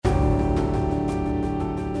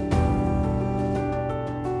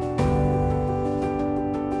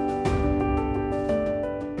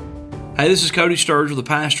Hey, this is Cody Sturgill, the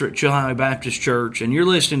pastor at Chilhowee Baptist Church, and you're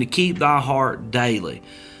listening to Keep Thy Heart Daily,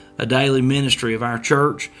 a daily ministry of our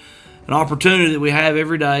church, an opportunity that we have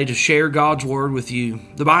every day to share God's Word with you.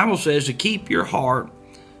 The Bible says to keep your heart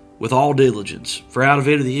with all diligence, for out of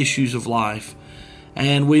it are the issues of life.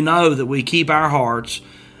 And we know that we keep our hearts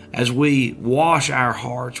as we wash our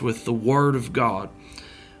hearts with the Word of God.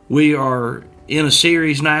 We are in a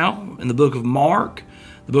series now in the book of Mark.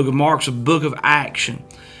 The book of Mark's a book of action.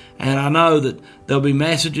 And I know that there'll be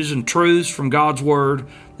messages and truths from God's Word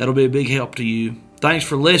that'll be a big help to you. Thanks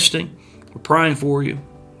for listening. We're praying for you.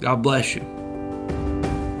 God bless you.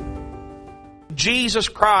 Jesus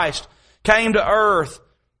Christ came to earth.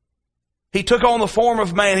 He took on the form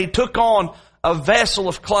of man. He took on a vessel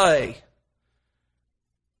of clay.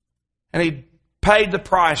 And He paid the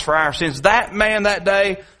price for our sins. That man that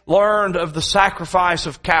day learned of the sacrifice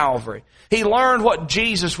of Calvary. He learned what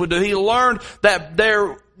Jesus would do. He learned that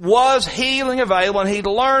there was healing available, and he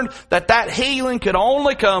learned that that healing could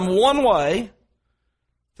only come one way,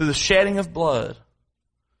 through the shedding of blood.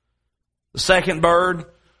 The second bird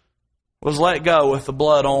was let go with the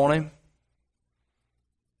blood on him.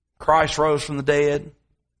 Christ rose from the dead.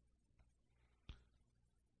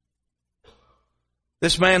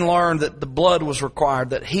 This man learned that the blood was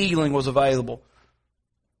required, that healing was available.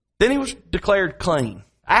 Then he was declared clean.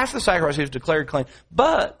 After the sacrifice, he was declared clean.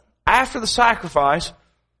 But after the sacrifice,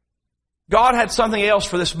 God had something else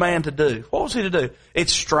for this man to do. What was he to do?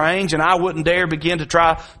 It's strange, and I wouldn't dare begin to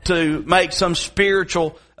try to make some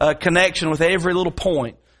spiritual connection with every little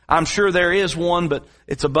point. I'm sure there is one, but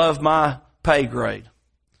it's above my pay grade.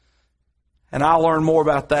 And I'll learn more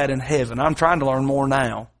about that in heaven. I'm trying to learn more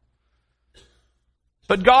now.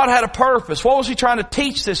 But God had a purpose. What was He trying to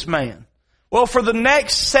teach this man? Well, for the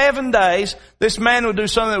next 7 days, this man would do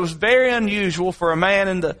something that was very unusual for a man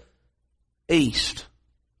in the East.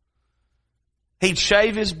 He'd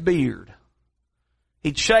shave his beard.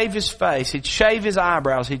 He'd shave his face. He'd shave his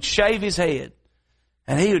eyebrows. He'd shave his head.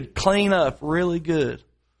 And he would clean up really good.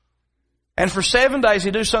 And for 7 days,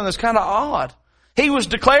 he'd do something that's kind of odd. He was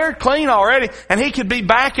declared clean already, and he could be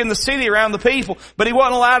back in the city around the people, but he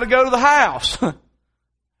wasn't allowed to go to the house.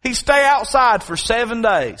 He'd stay outside for 7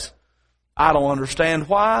 days. I don't understand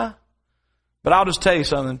why, but I'll just tell you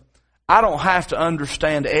something. I don't have to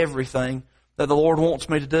understand everything that the Lord wants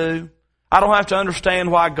me to do. I don't have to understand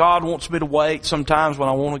why God wants me to wait sometimes when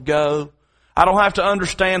I want to go. I don't have to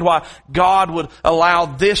understand why God would allow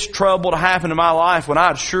this trouble to happen in my life when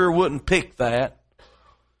I sure wouldn't pick that.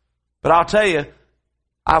 But I'll tell you,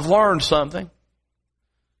 I've learned something.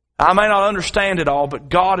 I may not understand it all, but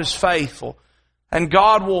God is faithful. And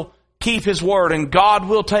God will keep His word, and God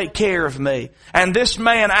will take care of me. And this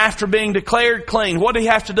man, after being declared clean, what did he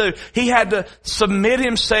have to do? He had to submit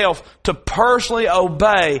himself to personally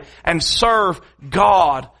obey and serve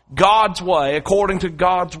God, God's way, according to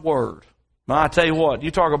God's word. Now, I tell you what, you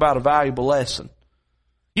talk about a valuable lesson.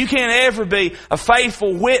 You can't ever be a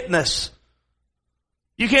faithful witness.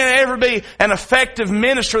 You can't ever be an effective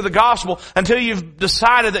minister of the gospel until you've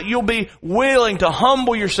decided that you'll be willing to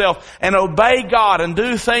humble yourself and obey God and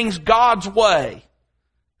do things God's way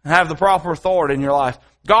and have the proper authority in your life.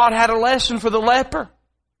 God had a lesson for the leper.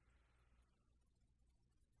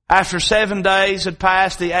 After 7 days had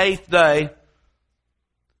passed, the 8th day,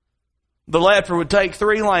 the leper would take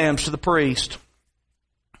 3 lambs to the priest.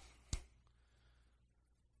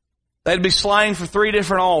 They'd be slain for 3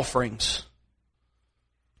 different offerings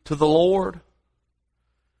to the Lord.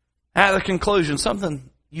 At the conclusion, something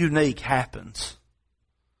unique happens.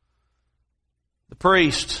 The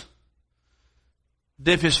priest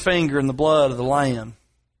dip his finger in the blood of the lamb.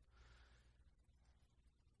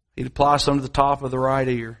 He'd apply some to the top of the right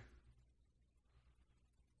ear.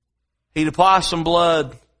 He'd apply some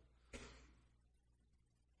blood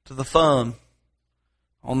to the thumb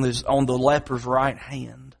on the leper's right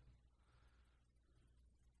hand.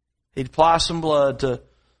 He'd apply some blood to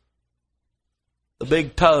the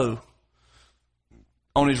big toe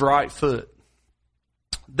on his right foot.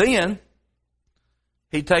 Then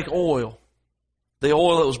he'd take oil, the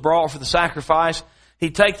oil that was brought for the sacrifice.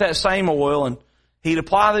 He'd take that same oil and he'd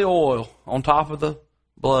apply the oil on top of the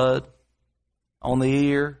blood, on the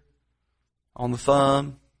ear, on the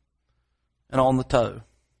thumb, and on the toe.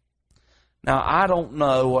 Now, I don't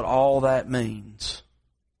know what all that means.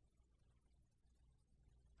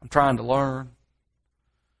 I'm trying to learn.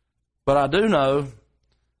 But I do know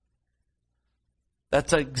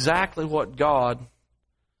that's exactly what God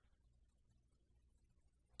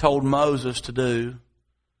told Moses to do,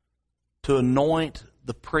 to anoint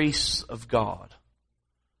the priests of God.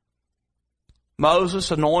 Moses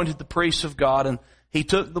anointed the priests of God, and he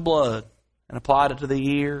took the blood and applied it to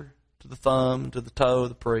the ear, to the thumb, and to the toe of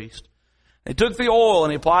the priest. And he took the oil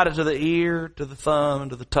and he applied it to the ear, to the thumb,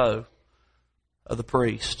 and to the toe of the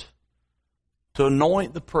priest to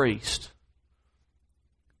anoint the priest.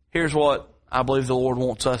 Here's what I believe the Lord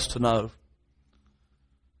wants us to know.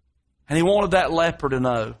 And He wanted that leper to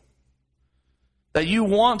know that you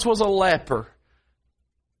once was a leper,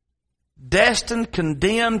 destined,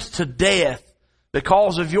 condemned to death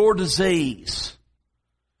because of your disease.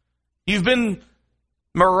 You've been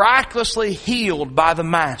miraculously healed by the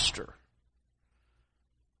Master.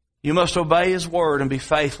 You must obey His word and be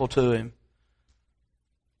faithful to Him.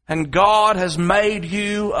 And God has made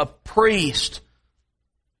you a priest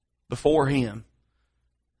before Him.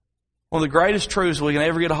 One of the greatest truths we can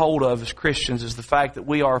ever get a hold of as Christians is the fact that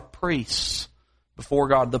we are priests before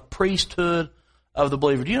God. The priesthood of the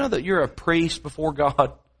believer. Do you know that you're a priest before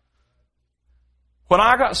God? When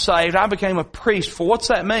I got saved, I became a priest. For what's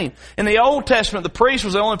that mean? In the Old Testament, the priest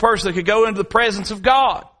was the only person that could go into the presence of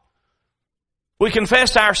God. We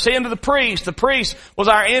confessed our sin to the priest. The priest was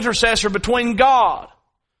our intercessor between God.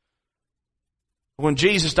 When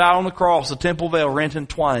Jesus died on the cross, the temple veil rent in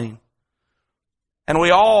twain. And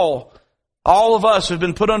we all of us who have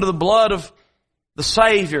been put under the blood of the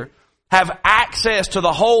Savior, have access to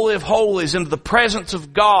the Holy of Holies, into the presence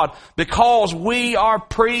of God, because we are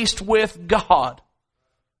priests with God.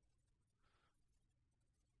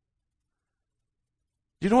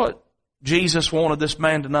 Do you know what Jesus wanted this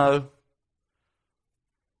man to know?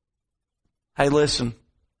 Hey, listen,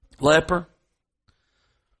 leper,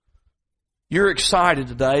 you're excited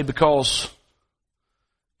today because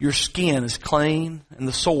your skin is clean and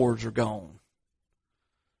the sores are gone.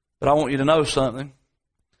 But I want you to know something.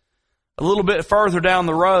 A little bit further down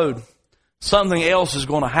the road, something else is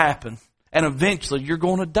going to happen. And eventually you're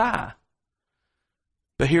going to die.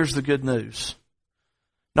 But here's the good news.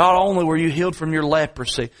 Not only were you healed from your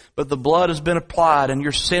leprosy, but the blood has been applied and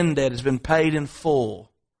your sin debt has been paid in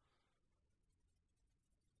full.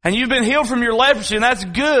 And you've been healed from your leprosy, and that's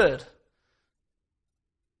good.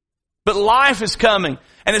 But life is coming,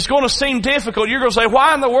 and it's going to seem difficult. You're going to say,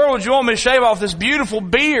 why in the world would you want me to shave off this beautiful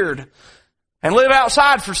beard and live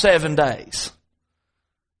outside for 7 days?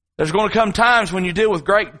 There's going to come times when you deal with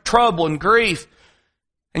great trouble and grief,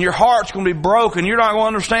 and your heart's going to be broken. You're not going to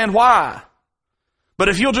understand why. But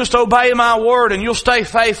if you'll just obey my word and you'll stay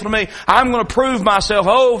faithful to me, I'm going to prove myself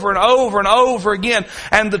over and over and over again.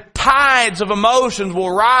 And the tides of emotions will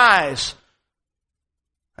rise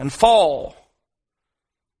and fall.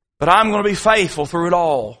 But I'm going to be faithful through it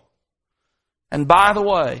all. And by the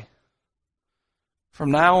way, from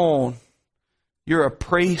now on, you're a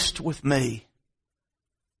priest with me.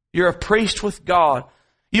 You're a priest with God.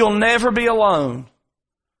 You'll never be alone.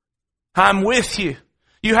 I'm with you.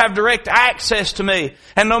 You have direct access to me.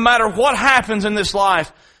 And no matter what happens in this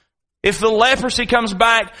life, if the leprosy comes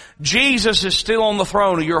back, Jesus is still on the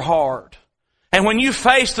throne of your heart. And when you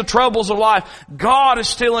face the troubles of life, God is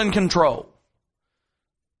still in control.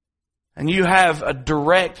 And you have a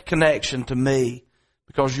direct connection to me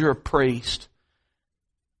because you're a priest.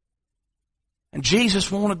 And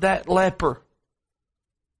Jesus wanted that leper,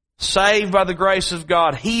 saved by the grace of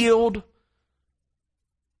God, healed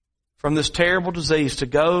from this terrible disease, to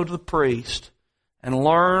go to the priest and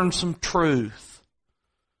learn some truth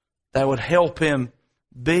that would help him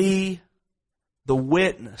be the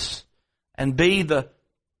witness and be the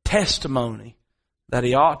testimony that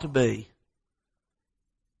he ought to be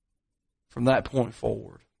from that point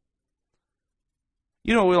forward.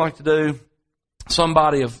 You know what we like to do?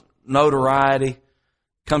 Somebody of notoriety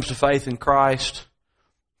comes to faith in Christ.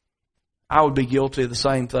 I would be guilty of the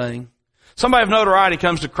same thing. Somebody of notoriety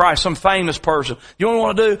comes to Christ, some famous person. You know what we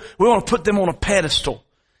want to do? We want to put them on a pedestal.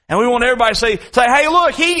 And we want everybody to say, hey,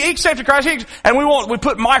 look, he accepted Christ. And we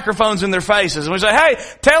put microphones in their faces. And we say, hey,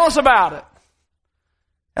 tell us about it.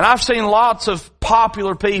 And I've seen lots of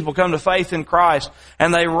popular people come to faith in Christ,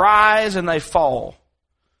 and they rise and they fall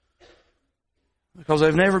because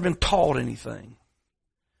they've never been taught anything.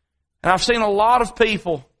 And I've seen a lot of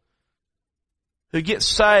people who get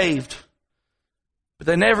saved, but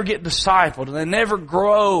they never get discipled, and they never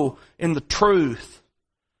grow in the truth.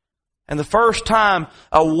 And the first time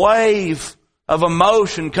a wave of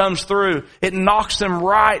emotion comes through, it knocks them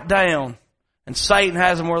right down, and Satan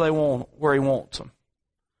has them where he wants them.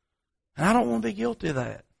 And I don't want to be guilty of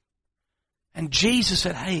that. And Jesus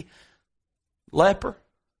said, hey, leper,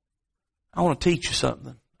 I want to teach you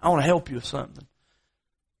something. I want to help you with something.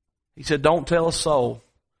 He said, don't tell a soul.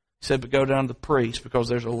 He said, but go down to the priest because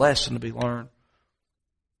there's a lesson to be learned.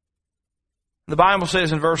 The Bible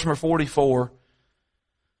says in verse number 44,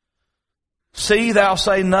 See thou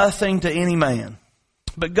say nothing to any man,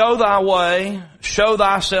 but go thy way, show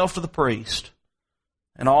thyself to the priest,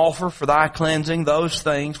 and offer for thy cleansing those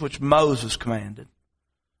things which Moses commanded,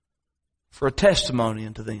 for a testimony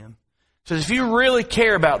unto them. So if you really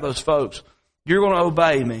care about those folks, you're going to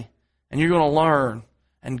obey me, and you're going to learn,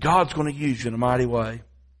 and God's going to use you in a mighty way.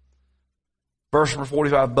 Verse number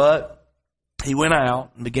 45, but he went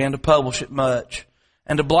out and began to publish it much,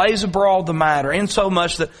 and to blaze abroad the matter,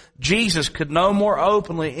 insomuch that Jesus could no more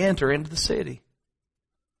openly enter into the city,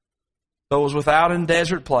 though it was without in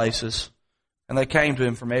desert places, and they came to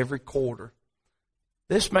him from every quarter.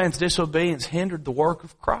 This man's disobedience hindered the work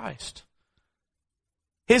of Christ.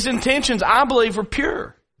 His intentions, I believe, were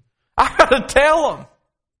pure. I got to tell him.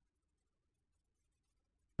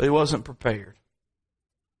 But he wasn't prepared.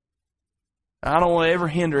 I don't want to ever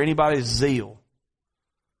hinder anybody's zeal.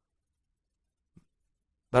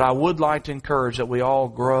 But I would like to encourage that we all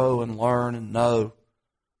grow and learn and know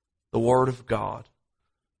the Word of God.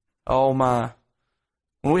 Oh my.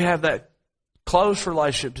 When we have that close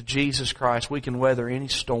relationship to Jesus Christ, we can weather any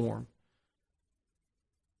storm.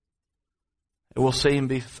 And we'll see Him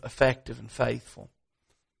be effective and faithful.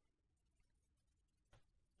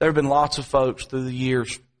 There have been lots of folks through the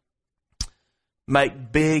years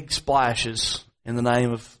make big splashes in the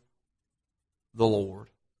name of the Lord.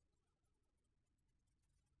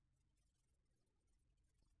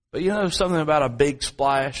 But you know something about a big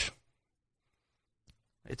splash?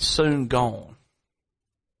 It's soon gone.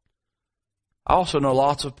 I also know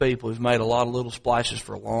lots of people who've made a lot of little splashes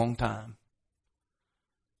for a long time.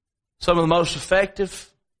 Some of the most effective,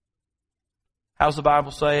 how's the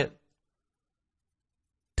Bible say it?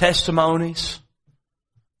 Testimonies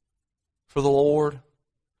for the Lord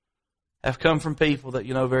have come from people that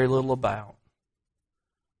you know very little about.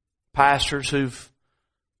 Pastors who've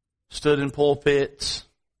stood in pulpits,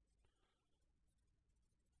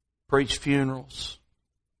 preached funerals,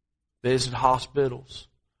 visited hospitals.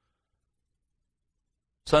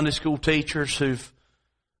 Sunday school teachers who've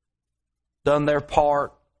done their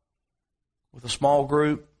part with a small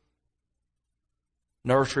group.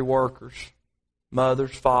 Nursery workers,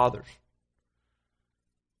 mothers, fathers.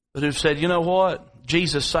 But who've said, you know what?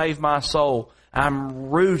 Jesus saved my soul. I'm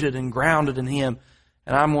rooted and grounded in Him.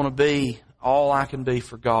 And I'm going to be all I can be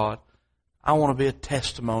for God. I want to be a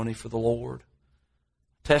testimony for the Lord.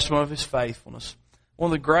 Testimony of His faithfulness. One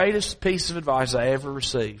of the greatest pieces of advice I ever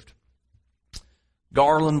received.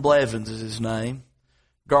 Garland Blevins is his name.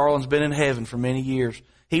 Garland's been in heaven for many years.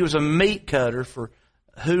 He was a meat cutter for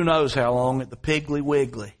who knows how long at the Piggly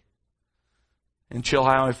Wiggly in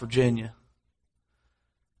Chilhowie, Virginia.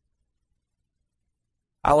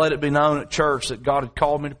 I let it be known at church that God had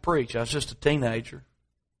called me to preach. I was just a teenager,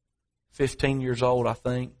 15 years old, I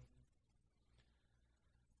think.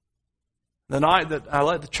 The night that I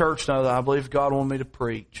let the church know that I believe God wanted me to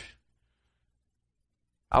preach,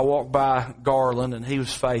 I walked by Garland, and he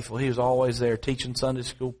was faithful. He was always there teaching Sunday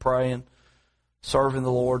school, praying, serving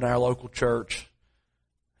the Lord in our local church.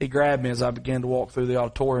 He grabbed me as I began to walk through the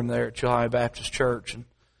auditorium there at Chilhowie Baptist Church, and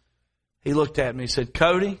he looked at me and said,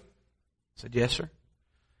 Cody? I said, yes, sir.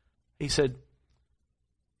 He said,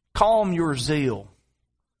 calm your zeal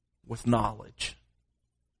with knowledge.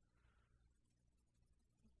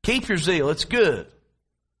 Keep your zeal, it's good.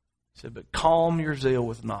 He said, but calm your zeal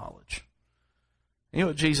with knowledge. You know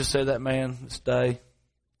what Jesus said to that man this day?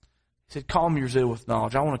 He said, calm your zeal with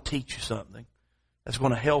knowledge. I want to teach you something that's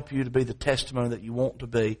going to help you to be the testimony that you want to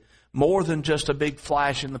be. More than just a big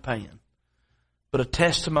flash in the pan, but a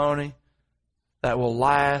testimony that will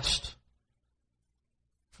last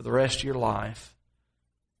for the rest of your life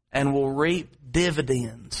and will reap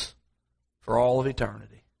dividends for all of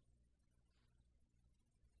eternity.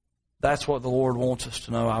 That's what the Lord wants us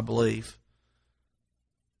to know, I believe,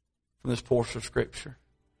 from this portion of Scripture.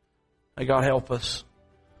 May God help us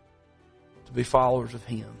to be followers of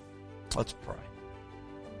Him. Let's pray.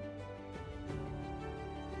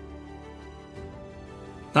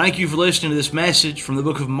 Thank you for listening to this message from the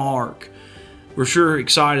book of Mark. We're sure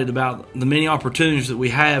excited about the many opportunities that we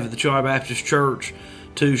have at the Chilhowie Baptist Church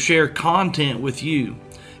to share content with you.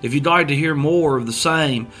 If you'd like to hear more of the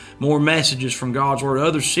same, more messages from God's Word,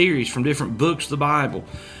 other series from different books of the Bible,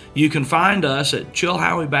 you can find us at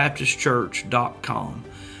ChilhowieBaptistChurch.com,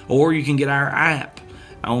 or you can get our app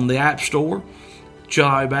on the App Store,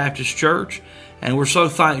 Chilhowie Baptist Church, and we're so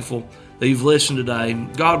thankful that you've listened today.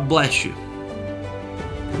 God bless you.